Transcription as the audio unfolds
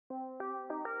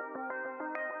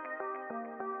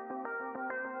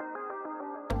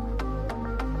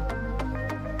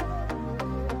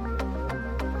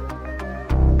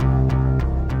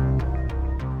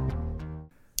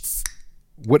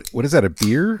What is that? A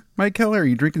beer, Mike Keller? Are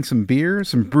you drinking some beer,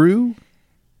 some brew?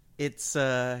 It's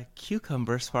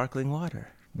cucumber sparkling water.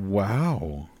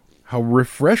 Wow, how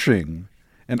refreshing!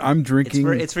 And I'm drinking.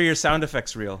 It's for your sound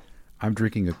effects reel. I'm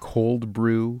drinking a cold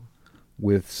brew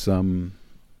with some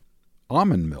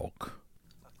almond milk.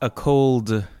 A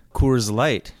cold Coors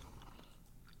Light.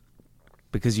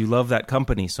 Because you love that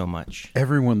company so much.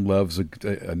 Everyone loves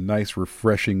a nice,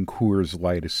 refreshing Coors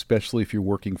Light, especially if you're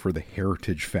working for the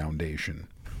Heritage Foundation.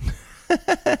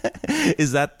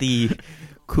 Is that the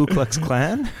Ku Klux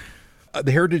Klan?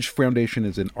 The Heritage Foundation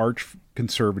is an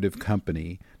arch-conservative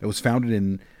company that was founded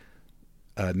in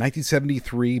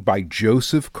 1973 by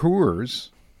Joseph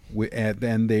Coors,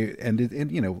 and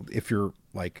you know, if you're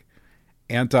like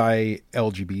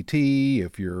anti-LGBT,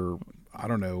 if you're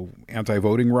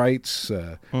anti-voting rights,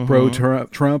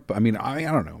 pro-Trump. I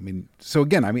don't know. So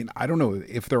again, I don't know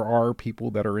if there are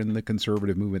people that are in the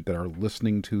conservative movement that are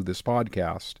listening to this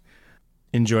podcast.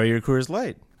 Enjoy your Coors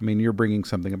Light. You're bringing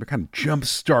something up, kind of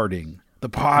jump-starting the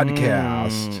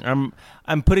podcast.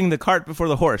 I'm putting the cart before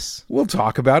the horse. We'll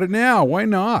talk about it now. Why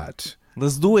not?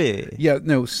 Let's do it. Yeah,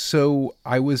 no, so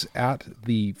I was at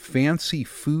the Fancy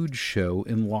Food Show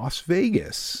in Las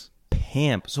Vegas.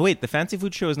 So wait, the Fancy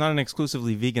Food Show is not an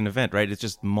exclusively vegan event, right? It's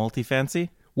just multi-fancy?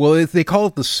 Well, they call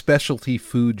it the Specialty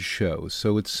Food Show.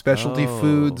 So it's specialty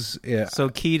foods. Yeah. So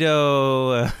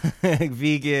keto,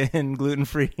 vegan,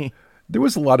 gluten-free. There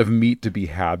was a lot of meat to be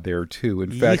had there too.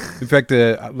 In fact,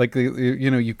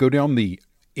 you go down the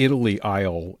Italy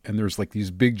aisle and there's like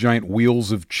these big giant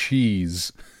wheels of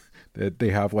cheese that they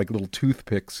have like little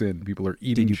toothpicks in. People are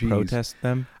eating cheese. Did you protest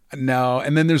them? No,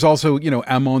 and then there's also,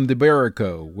 Amon de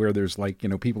Barrico, where there's like,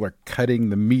 people are cutting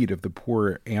the meat of the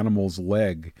poor animal's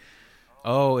leg.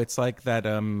 Oh, it's like that,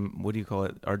 what do you call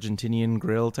it, Argentinian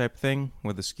grill type thing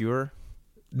with a skewer?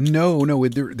 No,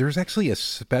 there's actually a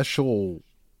special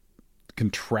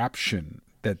contraption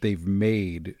that they've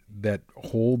made that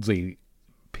holds a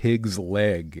pig's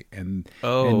leg, and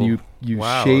you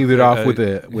shave it off with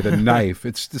a knife.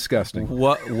 It's disgusting.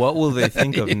 What will they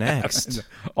think of next?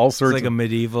 All sorts. It's like a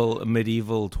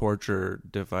medieval torture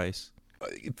device.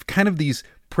 Kind of these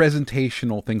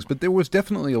presentational things, but there was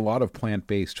definitely a lot of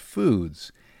plant-based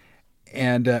foods,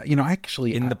 and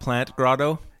actually in the plant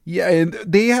grotto. Yeah, and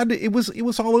they had it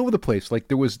was all over the place. Like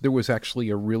there was actually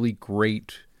a really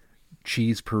great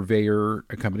cheese purveyor,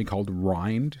 a company called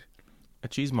Rind. A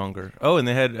cheesemonger. Oh, and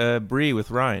they had brie with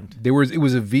rind. It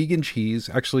was a vegan cheese.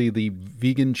 Actually, the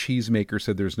vegan cheesemaker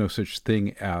said there's no such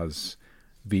thing as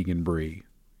vegan brie.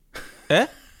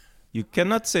 You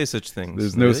cannot say such things.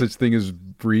 There's no such thing as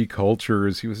brie culture.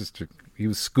 He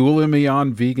was schooling me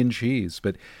on vegan cheese,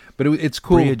 but it's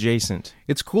cool. Brie adjacent.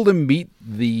 It's cool to meet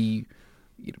the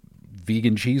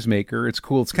vegan cheesemaker. It's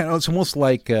cool. It's almost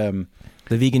like the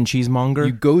vegan cheesemonger.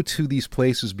 You go to these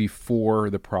places before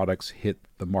the products hit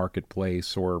the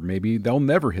marketplace, or maybe they'll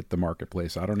never hit the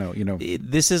marketplace. I don't know.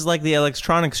 This is like the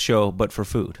electronics show, but for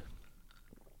food.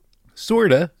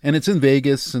 Sorta, and it's in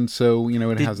Vegas, and so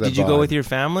it has that. Did you vibe. go with your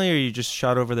family, or you just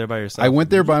shot over there by yourself? I went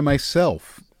there by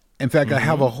myself. In fact, I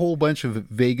have a whole bunch of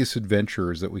Vegas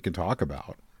adventures that we can talk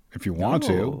about if you want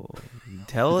to.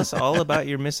 Tell us all about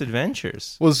your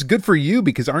misadventures. Well, it's good for you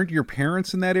because aren't your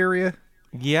parents in that area?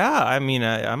 Yeah,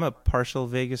 I'm a partial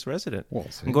Vegas resident. Well,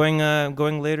 I'm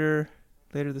going later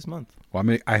this month.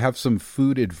 Well, I have some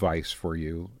food advice for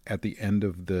you at the end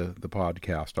of the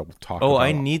podcast. I will talk. Oh,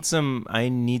 I need some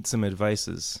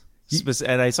advices.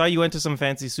 And I saw you went to some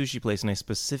fancy sushi place, and I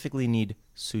specifically need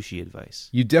sushi advice.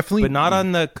 You definitely, but not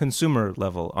on the consumer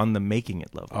level, on the making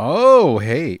it level. Oh,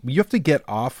 hey, you have to get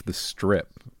off the strip.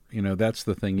 That's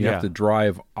the thing. You have to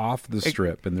drive off the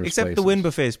strip, and there's except places. The Wynn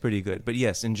Buffet is pretty good. But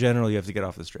yes, in general, you have to get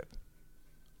off the strip.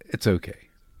 It's okay.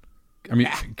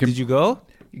 Did you go?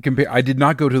 I did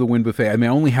not go to the Wynn Buffet. I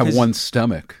only have one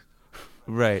stomach.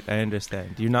 Right, I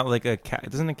understand. You're not like a cow.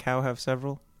 Doesn't a cow have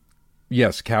several?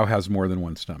 Yes, cow has more than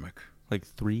one stomach. Like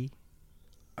 3?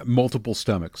 Multiple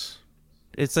stomachs.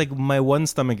 It's like my one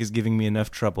stomach is giving me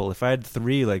enough trouble. If I had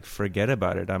 3, forget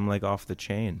about it. I'm off the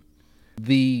chain.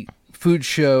 The food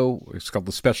show, it's called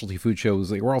the Specialty Food Show.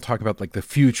 We're all talking about the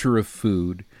future of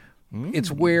food.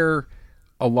 It's where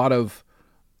a lot of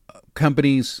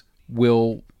companies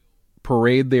will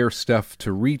parade their stuff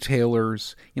to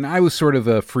retailers. I was sort of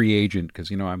a free agent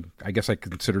because I guess I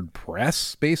considered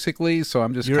press basically. So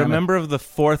I'm just you're a member of the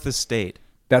Fourth Estate.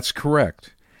 That's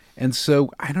correct. And so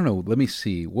I don't know. Let me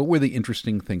see. What were the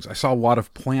interesting things? I saw a lot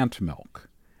of plant milk,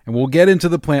 and we'll get into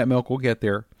the plant milk. We'll get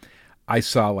there. I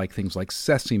saw things like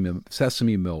sesame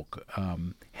milk,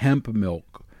 hemp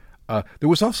milk. There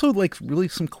was also really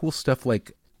some cool stuff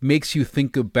makes you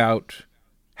think about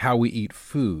how we eat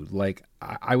food. Like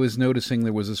I was noticing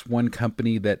there was this one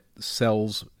company that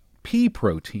sells pea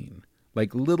protein,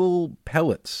 like little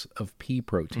pellets of pea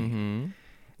protein.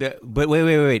 But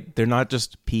wait. They're not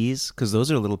just peas? Because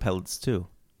those are little pellets too.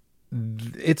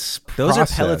 It's Those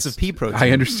processed. are pellets of pea protein.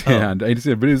 I understand.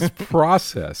 But it's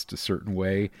processed a certain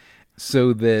way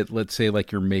so that, let's say,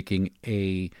 like you're making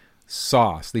a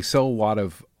sauce. They sell a lot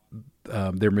of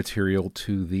their material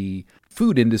to the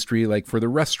food industry, like for the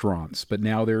restaurants, but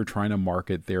now they're trying to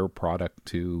market their product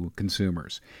to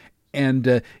consumers.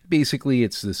 And basically,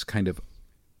 it's this kind of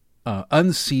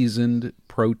unseasoned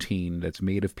protein that's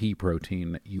made of pea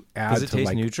protein that you add Does it to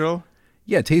taste neutral?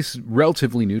 Yeah, it tastes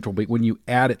relatively neutral, but when you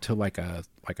add it to like a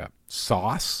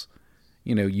sauce,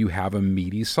 you have a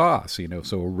meaty sauce,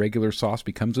 so a regular sauce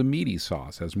becomes a meaty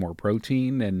sauce, has more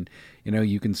protein, and,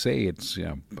 you can say it's,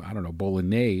 I don't know,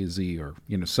 bolognese or,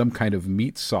 some kind of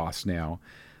meat sauce now.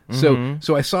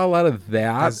 So I saw a lot of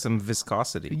that. Has some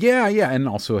viscosity. Yeah, and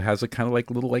also it has a kind of like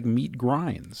little like meat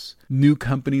grinds. New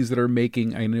companies that are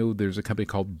making, I know there's a company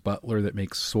called Butler that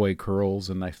makes soy curls,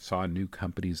 and I saw new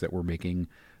companies that were making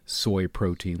soy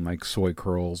protein, like soy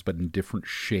curls, but in different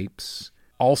shapes.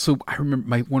 Also, I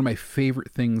remember one of my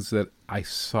favorite things that I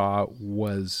saw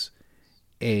was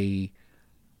a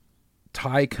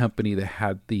Thai company that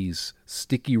had these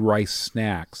sticky rice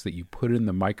snacks that you put in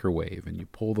the microwave and you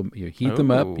pull them, you heat them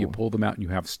up, you pull them out, and you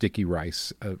have sticky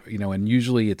rice. And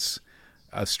usually it's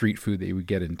a street food that you would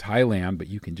get in Thailand, but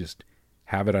you can just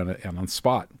have it on the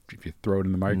spot if you throw it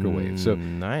in the microwave. So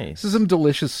nice. This is some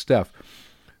delicious stuff.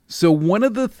 So one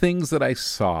of the things that I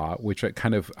saw, which I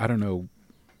don't know,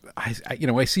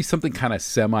 I see something kind of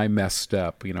semi messed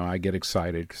up. I get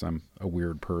excited because I'm a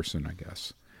weird person, I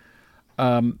guess.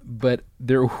 But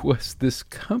there was this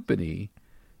company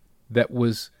that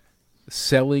was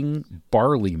selling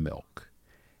barley milk,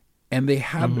 and they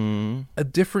had a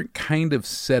different kind of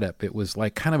setup. It was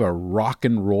like kind of a rock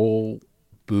and roll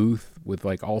booth with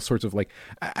like all sorts of like,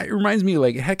 it reminds me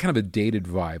like it had kind of a dated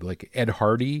vibe, like Ed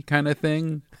Hardy kind of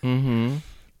thing.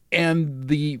 And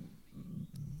the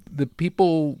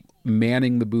people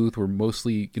manning the booth were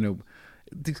mostly,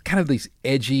 kind of these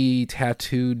edgy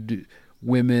tattooed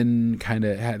women,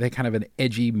 they kind of an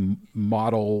edgy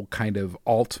model, kind of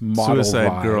alt model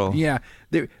Suicide vibe. Girl. Yeah,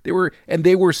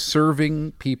 they were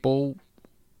serving people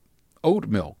oat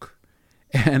milk,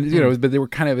 and but they were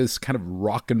kind of this kind of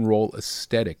rock and roll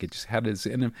aesthetic. It just had this,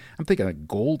 and I'm thinking like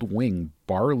Gold Wing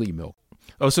barley milk.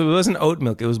 Oh, so it wasn't oat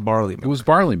milk; it was barley milk. It was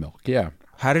barley milk. Yeah.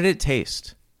 How did it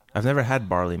taste? I've never had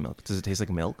barley milk. Does it taste like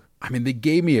milk? I mean, they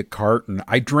gave me a carton.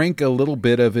 I drank a little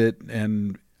bit of it,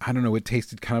 and I don't know, it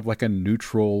tasted kind of like a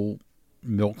neutral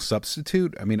milk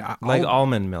substitute. I mean, like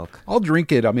almond milk. I'll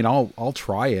drink it. I mean, I'll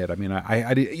try it. I mean,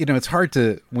 I it's hard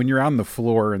to, when you're on the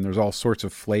floor and there's all sorts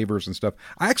of flavors and stuff.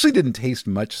 I actually didn't taste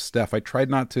much stuff. I tried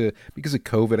not to, because of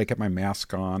COVID, I kept my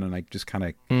mask on and I just kind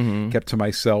of kept to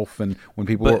myself. And when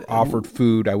people were offered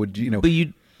food, I would, But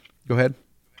you go ahead.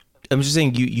 I'm just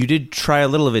saying, you did try a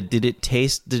little of it. Did it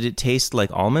taste like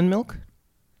almond milk?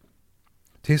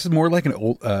 Tasted more like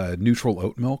an neutral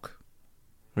oat milk.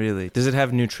 Really? Does it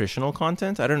have nutritional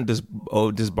content? I don't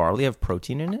know. Does barley have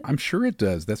protein in it? I'm sure it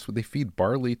does. That's what they feed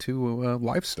barley to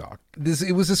livestock.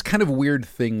 It was this kind of weird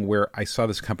thing where I saw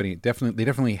this company. They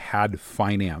definitely had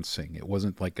financing. It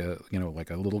wasn't like a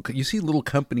little. You see little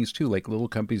companies too, like little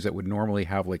companies that would normally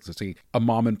have, like, let's say, a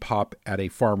mom and pop at a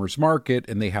farmer's market,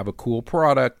 and they have a cool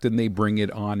product and they bring it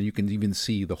on, and you can even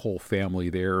see the whole family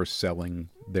there selling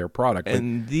their product.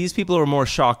 And these people are more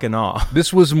shock and awe.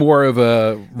 This was more of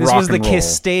a This rock was the and roll.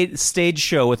 Kiss stage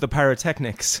show with the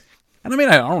pyrotechnics. And I mean,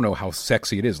 I don't know how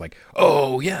sexy it is. Like,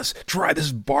 oh, yes, try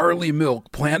this barley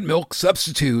milk, plant milk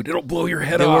substitute. It'll blow your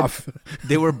head off.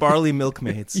 They were barley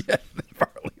milkmaids. Yeah,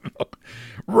 barley milk.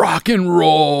 Rock and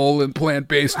roll and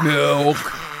plant-based milk.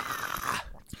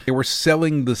 They were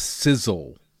selling the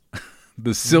sizzle.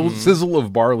 The sizzle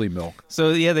of barley milk. So,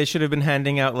 yeah, they should have been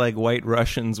handing out, like, White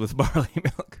Russians with barley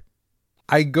milk.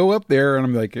 I go up there and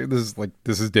I'm like,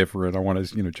 this is different. I want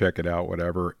to, check it out,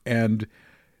 whatever. And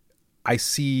I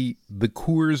see the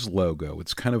Coors logo.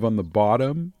 It's kind of on the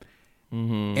bottom.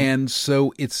 And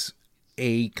so it's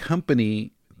a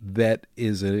company that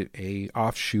is a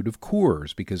offshoot of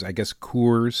Coors, because I guess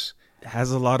Coors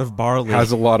has a lot of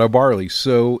barley.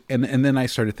 So, and then I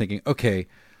started thinking, okay,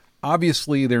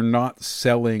 obviously they're not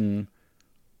selling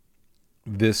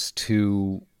this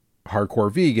to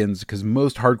hardcore vegans, because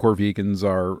most hardcore vegans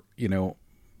are,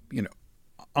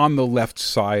 on the left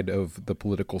side of the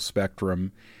political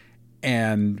spectrum.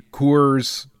 And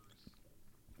Coors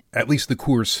at least the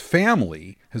Coors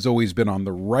family has always been on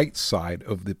the right side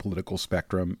of the political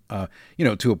spectrum,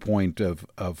 to a point of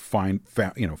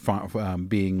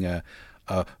being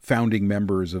founding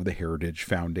members of the Heritage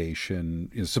Foundation,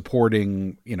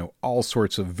 supporting, all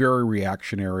sorts of very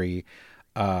reactionary,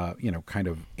 kind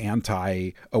of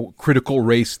critical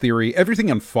race theory, everything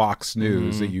on Fox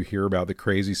News that you hear about, the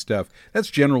crazy stuff, that's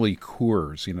generally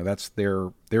Coors, that's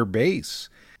their base.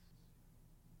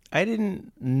 I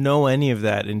didn't know any of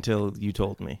that until you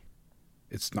told me.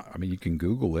 It's not, you can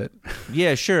Google it.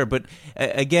 Yeah, sure. But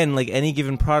again, like any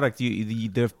given product,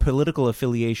 the political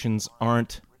affiliations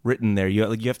aren't written there. You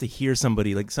have to hear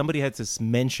somebody, like somebody had to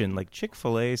mention like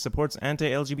Chick-fil-A supports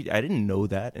anti-LGBT. I didn't know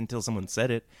that until someone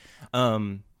said it.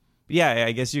 Yeah,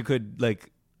 I guess you could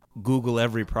like Google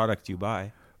every product you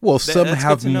buy. Well, some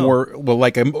have more. Well,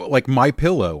 like My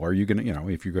Pillow. Are you gonna,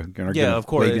 if you're gonna of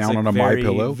course, lay down on a My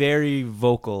Pillow? Very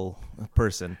vocal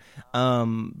person.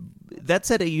 That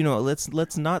said,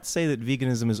 let's not say that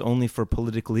veganism is only for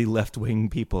politically left-wing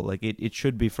people. Like it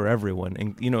should be for everyone.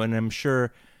 And and I'm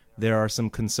sure there are some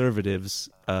conservatives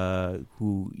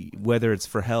who, whether it's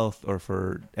for health or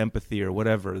for empathy or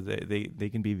whatever, they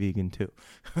can be vegan too.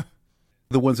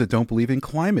 The ones that don't believe in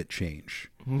climate change.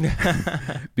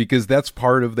 Because that's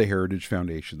part of the Heritage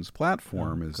Foundation's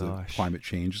platform, is that climate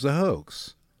change is a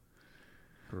hoax.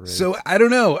 Great. So I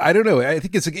don't know. I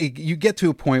think you get to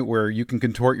a point where you can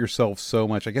contort yourself so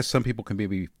much. I guess some people can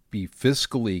maybe be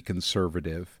fiscally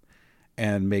conservative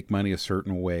and make money a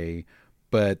certain way,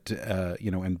 but or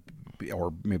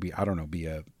maybe be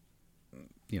a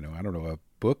a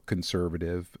book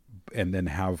conservative, and then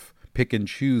have pick and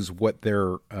choose what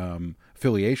their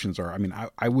affiliations are.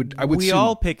 I would. We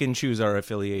all pick and choose our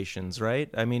affiliations, right?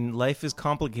 Life is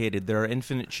complicated. There are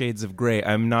infinite shades of gray.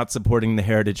 I'm not supporting the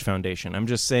Heritage Foundation. I'm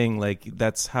just saying, like,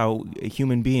 that's how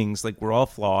human beings, like, we're all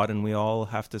flawed, and we all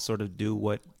have to sort of do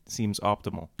what seems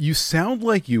optimal. You sound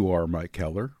like you are, Mike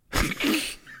Keller.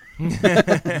 In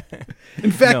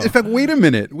fact, wait a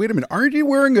minute. Aren't you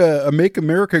wearing a Make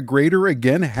America Greater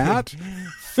Again hat?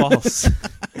 False.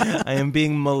 I am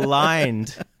being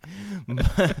maligned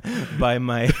by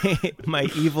my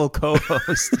evil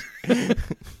co-host,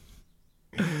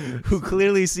 who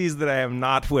clearly sees that I am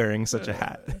not wearing such a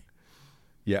hat.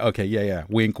 Yeah. Okay. Yeah.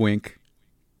 Wink, wink.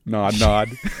 Nod, nod.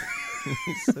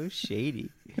 You're so shady.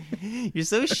 You're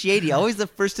so shady. Always the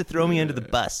first to throw me under the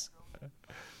bus.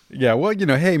 Yeah, well,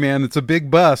 hey, man, it's a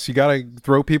big bus. You got to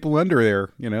throw people under there.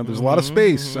 There's a lot of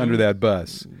space under that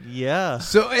bus. Yeah.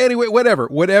 So anyway,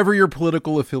 whatever your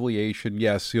political affiliation,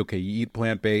 yes, okay, you eat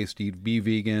plant-based, be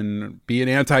vegan, be an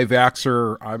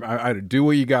anti-vaxxer. I do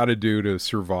what you got to do to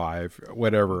survive,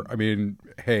 whatever.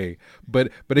 Hey, but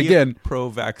again,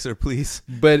 pro-vaxxer, please.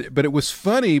 But it was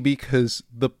funny because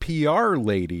the PR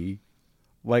lady,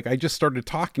 like, I just started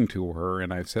talking to her,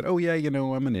 and I said, "Oh yeah,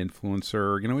 I'm an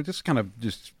influencer." It just kind of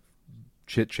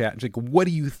chit chat. She's like, "What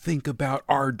do you think about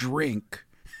our drink?"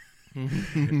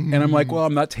 And I'm like, "Well,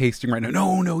 I'm not tasting right now."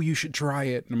 No, you should try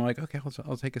it. And I'm like, "Okay,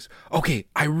 I'll take a. Okay,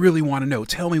 I really want to know.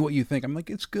 Tell me what you think." I'm like,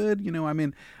 "It's good."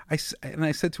 I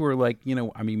said to her, like,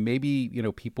 maybe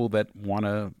people that want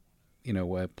a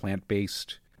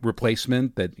plant-based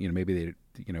replacement, that maybe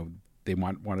they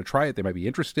want to try it. They might be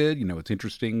interested. It's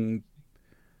interesting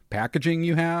packaging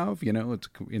you have, it's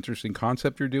an interesting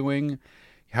concept you're doing.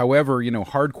 However,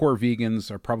 hardcore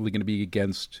vegans are probably going to be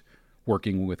against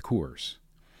working with Coors.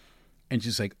 And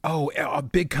she's like, "Oh,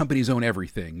 big companies own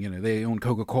everything. They own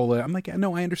Coca-Cola." I'm like, "Yeah,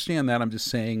 no, I understand that. I'm just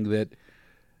saying that,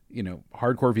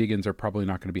 hardcore vegans are probably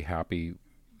not going to be happy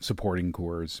supporting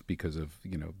Coors because of,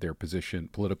 their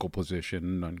political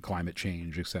position on climate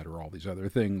change, et cetera, all these other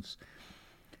things."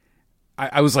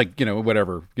 I was like,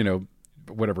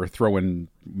 whatever, throwing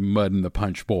mud in the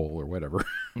punch bowl or whatever.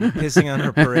 Pissing on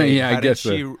her parade. Yeah,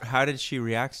 How did she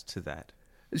react to that?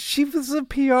 She was a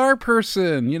PR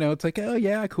person. It's like, "Oh,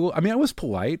 yeah, cool." I was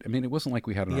polite. It wasn't like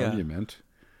we had an argument.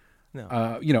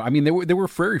 No. They were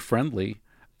very friendly.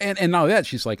 And not that,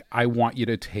 she's like, "I want you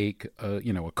to take a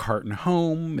carton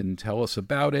home and tell us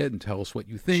about it and tell us what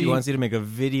you think." She wants you to make a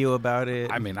video about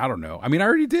it. I don't know. I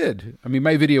already did.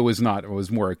 My video was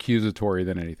more accusatory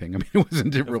than anything. It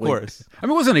wasn't really. Of course. It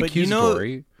wasn't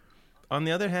accusatory. On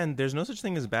the other hand, there's no such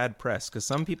thing as bad press, because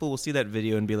some people will see that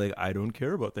video and be like, "I don't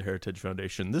care about the Heritage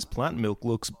Foundation. This plant milk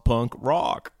looks punk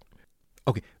rock."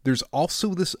 Okay, there's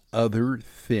also this other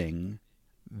thing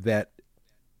that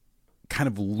kind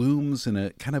of looms in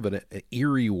a kind of an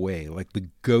eerie way, like the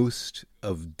ghost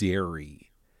of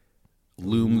dairy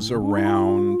looms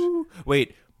around.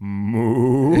 Wait,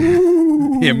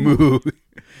 moo. Yeah, moo.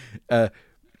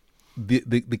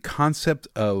 The concept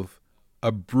of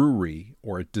a brewery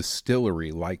or a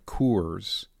distillery like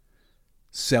Coors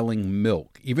selling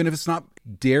milk, even if it's not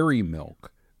dairy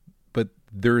milk, but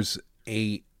there's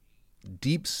a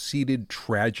deep-seated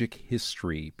tragic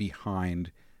history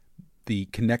behind the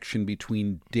connection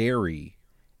between dairy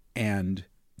and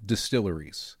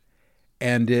distilleries.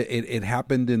 And it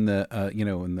happened in the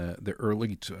in the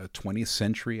early 20th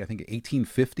century, I think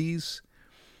 1850s,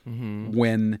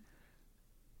 when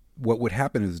what would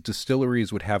happen is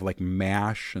distilleries would have like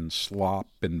mash and slop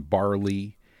and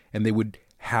barley, and they would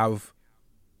have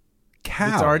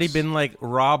cows. It's already been like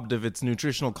robbed of its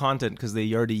nutritional content because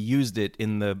they already used it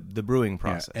in the brewing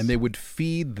process. Yeah, and they would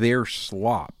feed their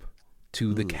slop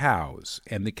to the cows,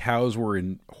 and the cows were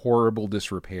in horrible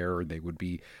disrepair. They would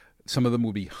be, some of them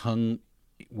would be hung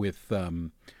with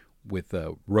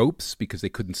ropes because they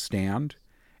couldn't stand,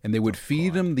 and they would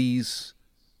feed them this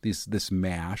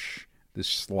mash, this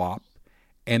slop,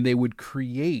 and they would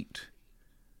create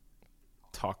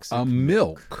toxic a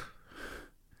milk.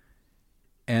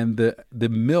 And the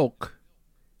milk,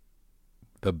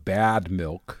 the bad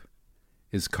milk,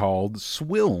 is called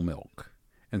swill milk.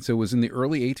 And so it was in the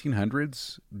early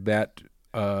 1800s that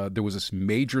there was this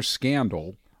major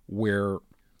scandal where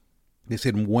they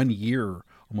said in 1 year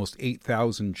almost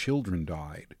 8,000 children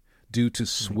died due to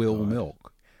swill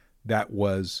milk that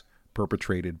was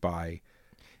perpetrated by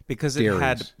because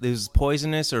dairies. it was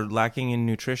poisonous or lacking in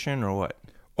nutrition or what?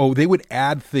 Oh, they would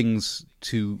add things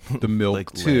to the milk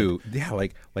Like too. Yeah,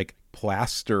 like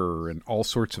plaster and all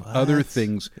sorts of other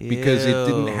things because it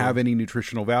didn't have any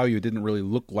nutritional value. It didn't really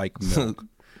look like milk.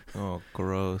 Oh,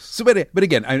 gross. So, but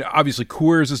again, obviously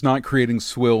Coors is not creating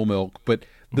swill milk, but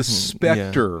the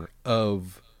specter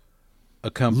of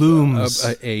a company, looms.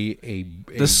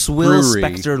 The swill brewery,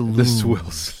 specter looms. The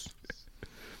swills.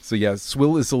 So yeah,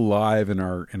 swill is alive in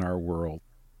our world.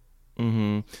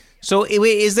 Mm-hmm. So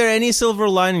wait, is there any silver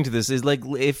lining to this? Is like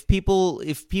if people,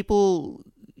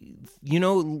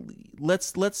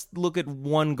 let's look at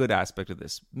one good aspect of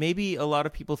this. Maybe a lot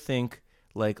of people think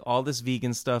like all this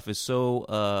vegan stuff is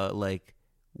so like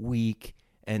weak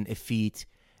and effete,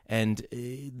 and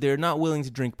they're not willing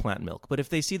to drink plant milk. But if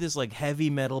they see this like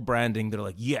heavy metal branding, they're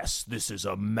like, yes, this is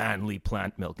a manly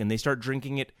plant milk, and they start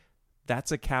drinking it.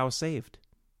 That's a cow saved.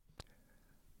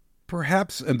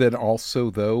 Perhaps, and then also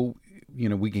though,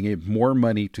 we can give more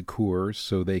money to Coors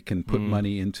so they can put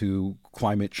money into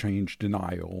climate change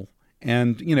denial.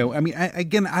 And,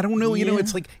 I don't know,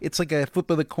 it's like a flip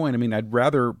of the coin. I mean, I'd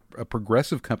rather a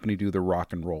progressive company do the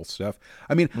rock and roll stuff.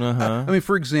 I mean,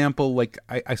 for example, like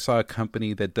I saw a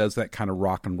company that does that kind of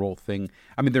rock and roll thing.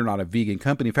 I mean, they're not a vegan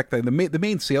company. In fact, the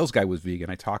main sales guy was vegan.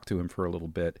 I talked to him for a little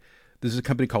bit. This is a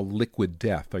company called Liquid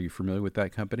Death. Are you familiar with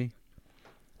that company?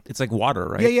 It's like water,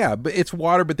 right? Yeah, but it's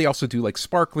water, but they also do like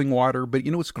sparkling water. But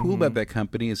what's cool about that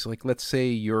company is like, let's say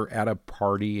you're at a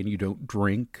party and you don't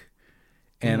drink,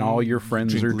 and all your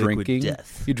friends are drinking.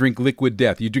 Death. You drink Liquid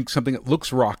Death. You drink something that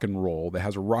looks rock and roll, that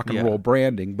has a rock and roll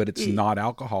branding, but it's not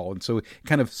alcohol. And so it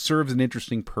kind of serves an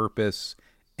interesting purpose,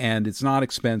 and it's not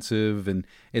expensive. And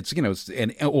it's,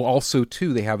 and also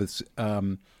too, they have this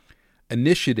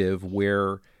initiative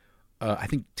where I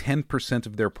think 10%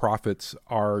 of their profits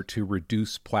are to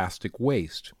reduce plastic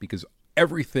waste, because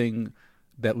everything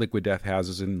that Liquid Death has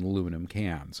is in aluminum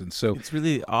cans. And so it's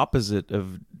really the opposite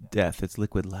of death. It's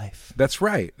liquid life. That's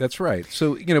right.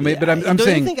 So, but I'm don't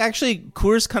saying, you think actually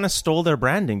Coors kind of stole their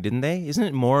branding, didn't they? Isn't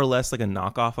it more or less like a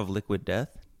knockoff of Liquid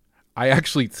Death? I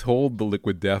actually told the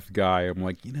Liquid Death guy, I'm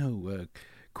like,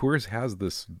 Coors has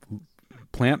this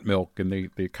plant milk, and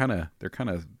they're kind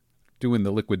of doing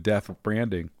the Liquid Death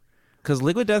branding. Because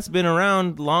Liquid Death's been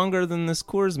around longer than this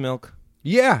Coors milk.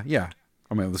 Yeah.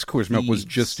 I mean, this Coors milk was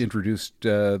just introduced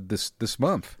this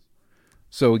month.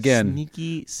 So again,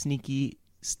 sneaky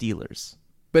stealers.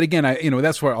 But again,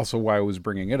 that's why I was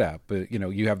bringing it up. But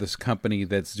you have this company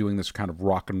that's doing this kind of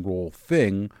rock and roll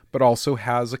thing, but also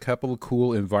has a couple of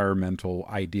cool environmental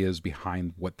ideas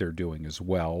behind what they're doing as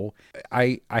well.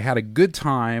 I had a good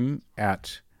time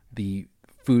at the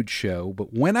food show,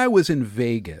 but when I was in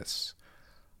Vegas,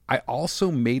 I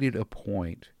also made it a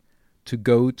point to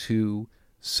go to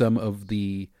some of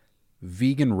the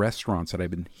vegan restaurants that I've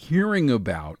been hearing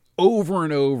about over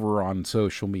and over on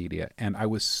social media. And I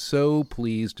was so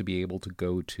pleased to be able to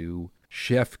go to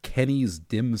Chef Kenny's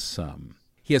Dim Sum.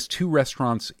 He has 2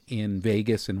 restaurants in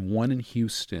Vegas and 1 in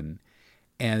Houston.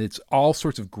 And it's all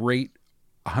sorts of great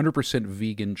 100%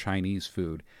 vegan Chinese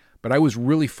food. But I was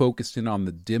really focused in on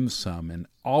the dim sum. And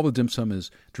all the dim sum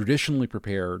is traditionally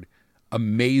prepared,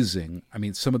 amazing. I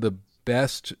mean, some of the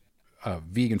best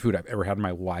vegan food I've ever had in my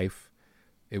life.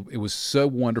 It was so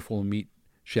wonderful to meet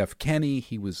Chef Kenny.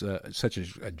 He was such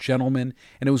a gentleman.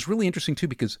 And it was really interesting, too,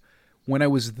 because when I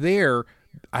was there,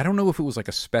 I don't know if it was like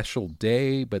a special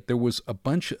day, but there was a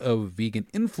bunch of vegan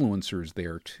influencers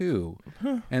there, too.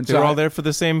 And They're all there for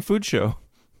the same food show.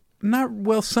 Not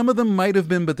well. Some of them might have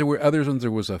been, but there were others. Ones. There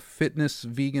was a fitness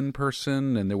vegan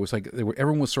person, and there was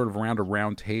everyone was sort of around a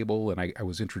round table, and I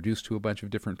was introduced to a bunch of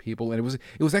different people, and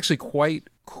it was actually quite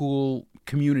cool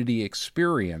community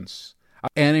experience.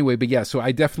 Anyway, but yeah, so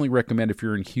I definitely recommend if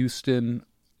you're in Houston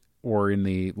or in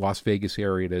the Las Vegas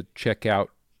area to check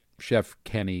out Chef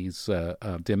Kenny's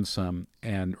dim sum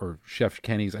or Chef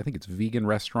Kenny's. I think it's vegan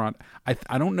restaurant.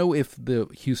 I don't know if the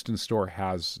Houston store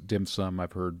has dim sum.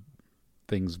 I've heard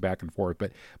things back and forth,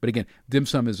 but again, dim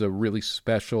sum is a really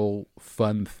special,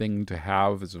 fun thing to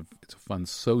have. It's a fun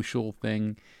social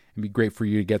thing. It'd be great for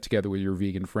you to get together with your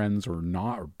vegan friends or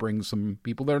not, or bring some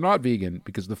people that are not vegan,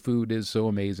 because the food is so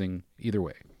amazing either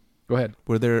way. Go ahead.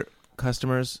 Were there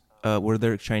customers? Were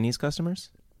there Chinese customers?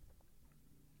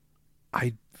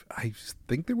 I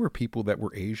think there were people that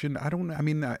were Asian. I don't know. I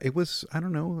mean, it was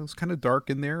kind of dark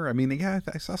in there. I mean, yeah,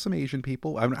 I saw some Asian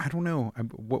people. I don't know.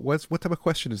 What type of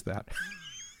question is that?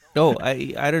 Oh,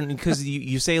 I don't, because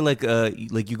you say like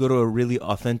you go to a really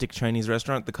authentic Chinese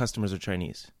restaurant, the customers are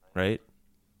Chinese, right?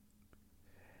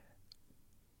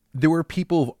 There were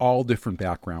people of all different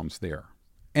backgrounds there.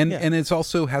 And it's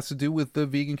also has to do with the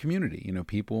vegan community. You know,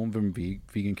 people from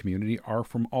vegan community are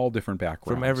from all different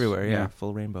backgrounds. From everywhere, yeah.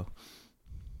 Full rainbow.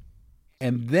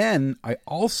 And then I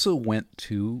also went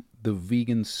to the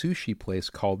vegan sushi place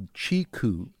called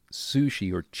Chiku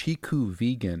Sushi, or Chiku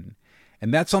Vegan.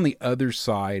 And that's on the other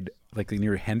side, like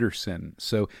near Henderson.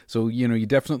 So you know, you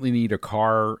definitely need a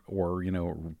car, or, you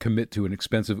know, commit to an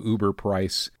expensive Uber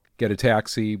price, get a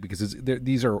taxi, because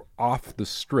these are off the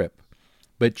strip.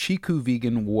 But Chiku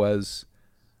Vegan was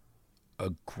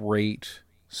a great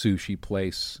sushi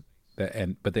place.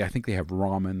 But I think they have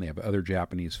ramen. They have other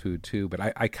Japanese food too. But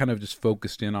I kind of just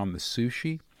focused in on the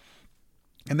sushi,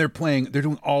 and they're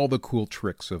doing all the cool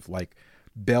tricks of like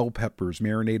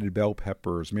marinated bell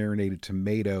peppers, marinated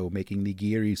tomato, making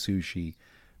nigiri sushi.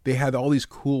 They had all these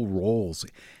cool rolls.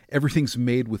 Everything's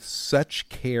made with such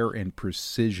care and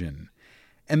precision.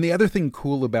 And the other thing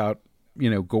cool about, you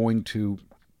know, going to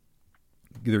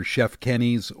either Chef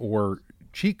Kenny's or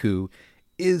Chiku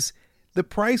is the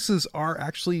prices are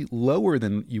actually lower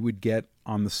than you would get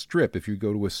on the strip if you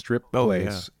go to a strip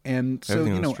place. Yeah. And so,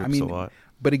 everything, you know, I mean,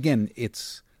 but again,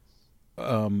 it's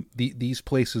these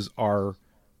places are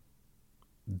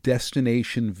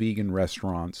destination vegan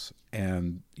restaurants,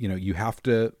 and, you know, you have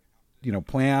to, you know,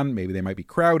 plan. Maybe they might be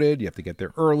crowded. You have to get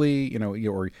there early, you know,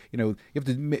 or, you know, you have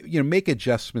to, you know, make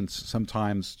adjustments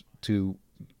sometimes to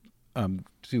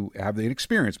have the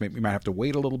experience. Maybe you might have to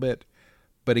wait a little bit.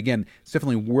 But again, it's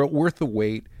definitely worth the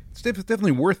wait. It's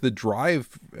definitely worth the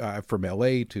drive from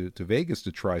LA to Vegas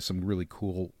to try some really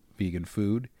cool vegan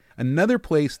food. Another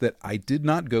place that I did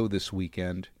not go this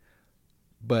weekend,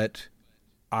 but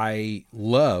I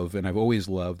love, and I've always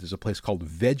loved, is a place called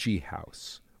Veggie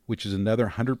House, which is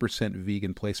another 100%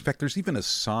 vegan place. In fact, there's even a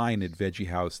sign at Veggie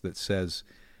House that says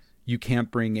you can't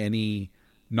bring any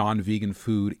non-vegan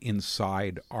food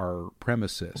inside our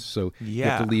premises. So you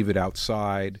have to leave it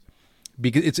outside.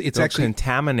 Because it's actually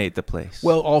contaminate the place.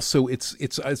 Well, also it's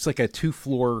like a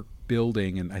 2-floor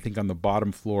building, and I think on the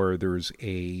bottom floor there's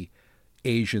a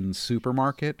Asian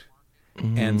supermarket,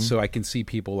 and so I can see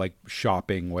people like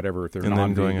shopping, whatever, if they're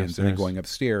non-vegans, and then going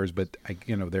upstairs. But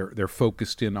you know, they're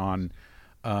focused in on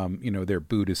you know, their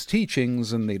Buddhist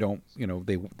teachings, and they don't, you know,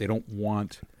 they don't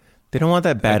want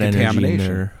that bad energy in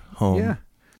their home. Yeah,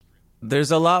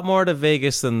 there's a lot more to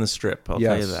Vegas than the Strip. I'll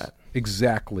tell you that.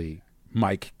 Exactly.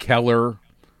 Mike Keller.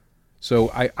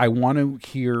 So I want to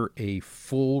hear a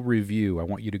full review. I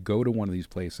want you to go to one of these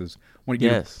places. I want you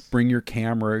to bring your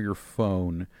camera, your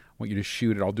phone. I want you to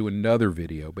shoot it. I'll do another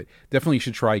video, but definitely you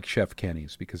should try Chef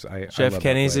Kenny's, because Chef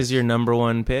Kenny's is your number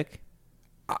one pick?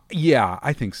 Yeah,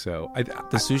 I think so.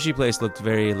 The sushi place looked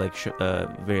very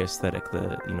very aesthetic.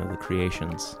 The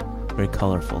creations, very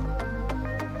colorful.